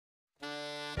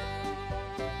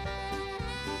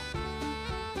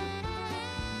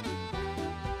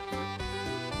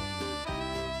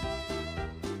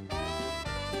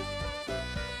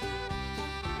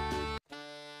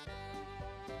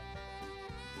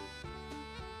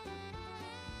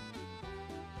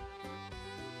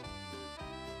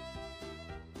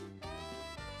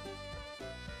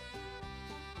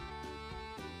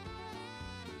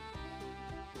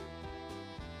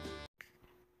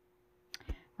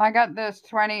I got this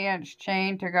 20-inch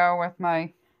chain to go with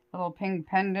my little pink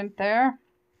pendant there.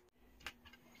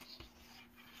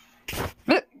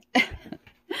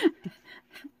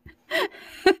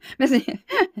 Missy.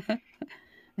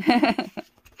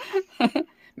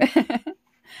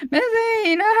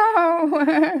 Missy,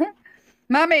 no!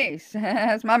 Mummies!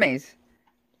 That's mummies.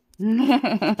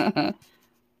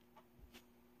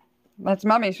 That's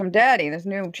mummies from Daddy. This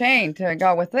new chain to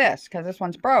go with this, because this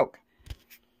one's broke.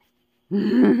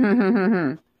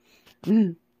 Is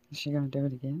she gonna do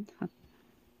it again?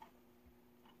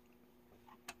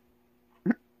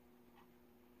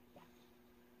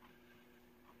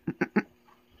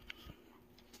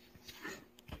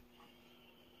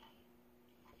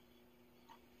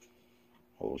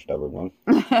 Old stubborn one.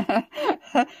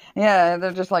 Yeah,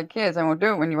 they're just like kids. They won't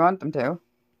do it when you want them to.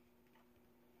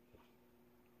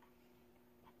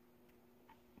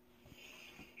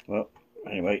 Well,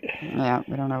 anyway. Yeah,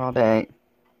 we don't have all day.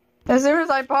 As soon as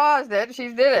I paused it, she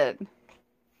did it.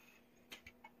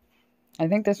 I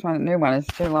think this one, new one, is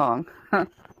too long.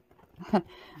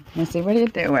 Missy, what are you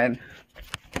doing?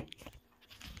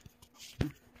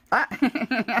 Ah.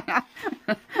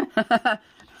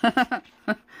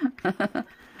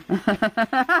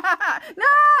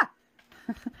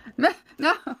 No!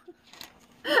 No!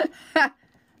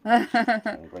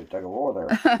 Great tug of war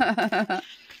there.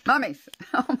 Mummies.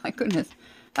 Oh my goodness.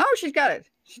 Oh, she's got it.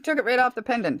 She took it right off the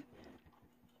pendant.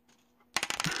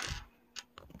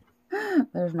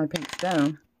 There's my pink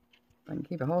stone. If I can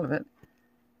keep a hold of it.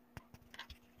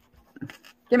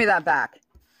 Give me that back.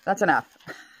 That's enough.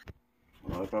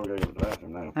 Well, I probably gotta go to the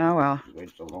bathroom now. Oh well. She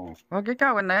waited so long. Well, get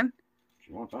going then.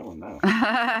 She wants that one now.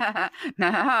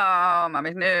 No,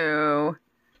 Mommy's new.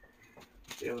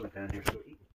 Down here,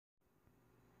 sweetie.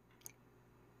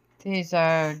 These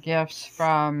are gifts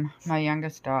from my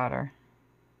youngest daughter.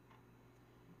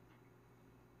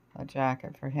 A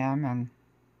jacket for him and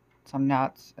some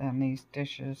nuts and these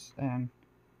dishes and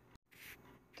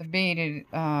the beaded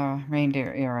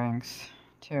reindeer earrings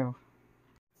too.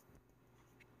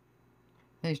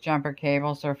 These jumper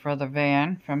cables are for the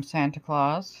van from Santa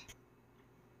Claus.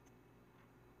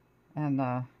 And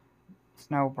the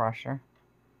snow brusher.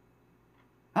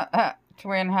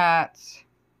 Twin hats.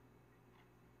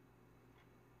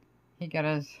 He got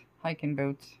his hiking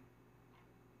boots.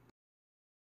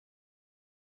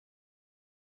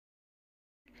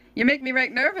 You make me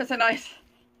right nervous and I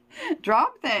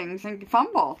drop things and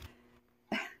fumble.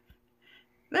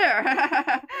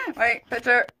 There. Wait,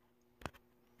 picture.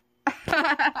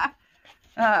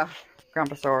 Oh,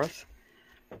 Grumposaurus.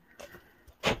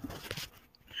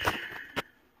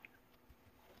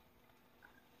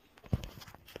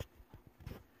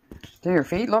 Do your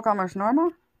feet look almost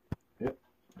normal? Yep.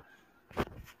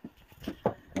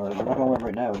 Well, they're not going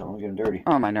right now. I don't want to get them dirty.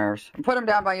 Oh, my nerves. Put them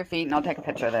down by your feet and I'll take a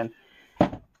picture then.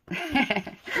 You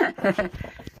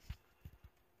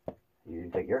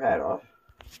can take your hat off.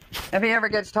 If he ever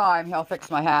gets time, he'll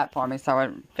fix my hat for me so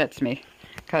it fits me.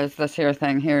 Because this here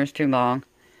thing here is too long.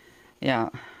 Yeah.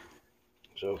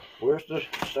 So, where's the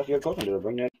stuff you're cooking? Did I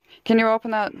bring that? Can you open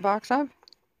that box up?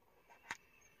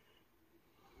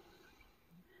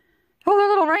 Oh, they're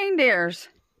little reindeers.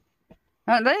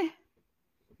 Aren't they?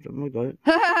 Something like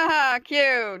that.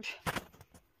 Cute.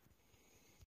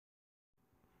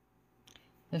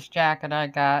 This jacket I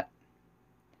got.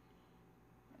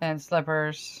 And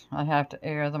slippers. I have to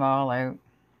air them all out.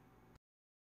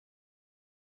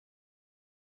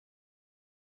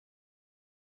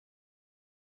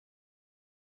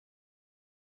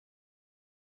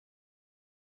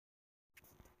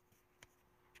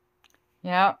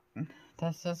 Yep,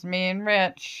 this is me and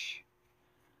Rich.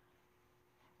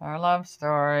 Our love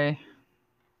story.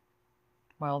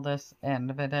 Well, this end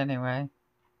of it anyway.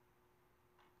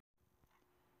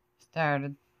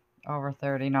 Started over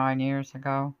 39 years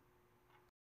ago.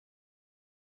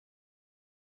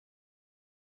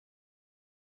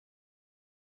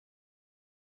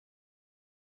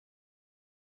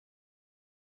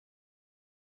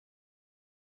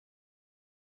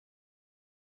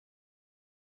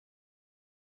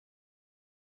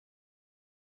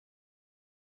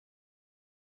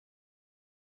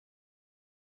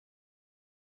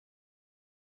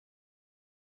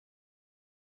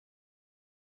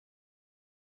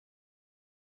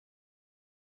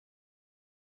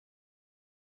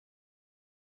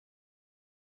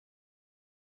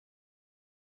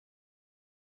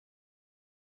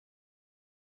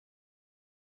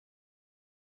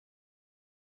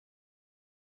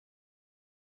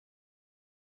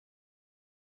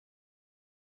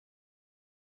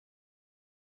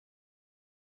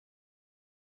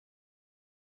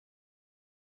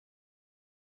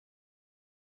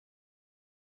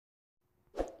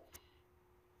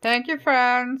 Thank you,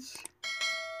 friends.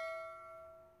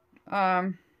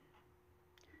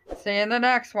 See you in the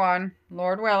next one,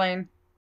 Lord willing.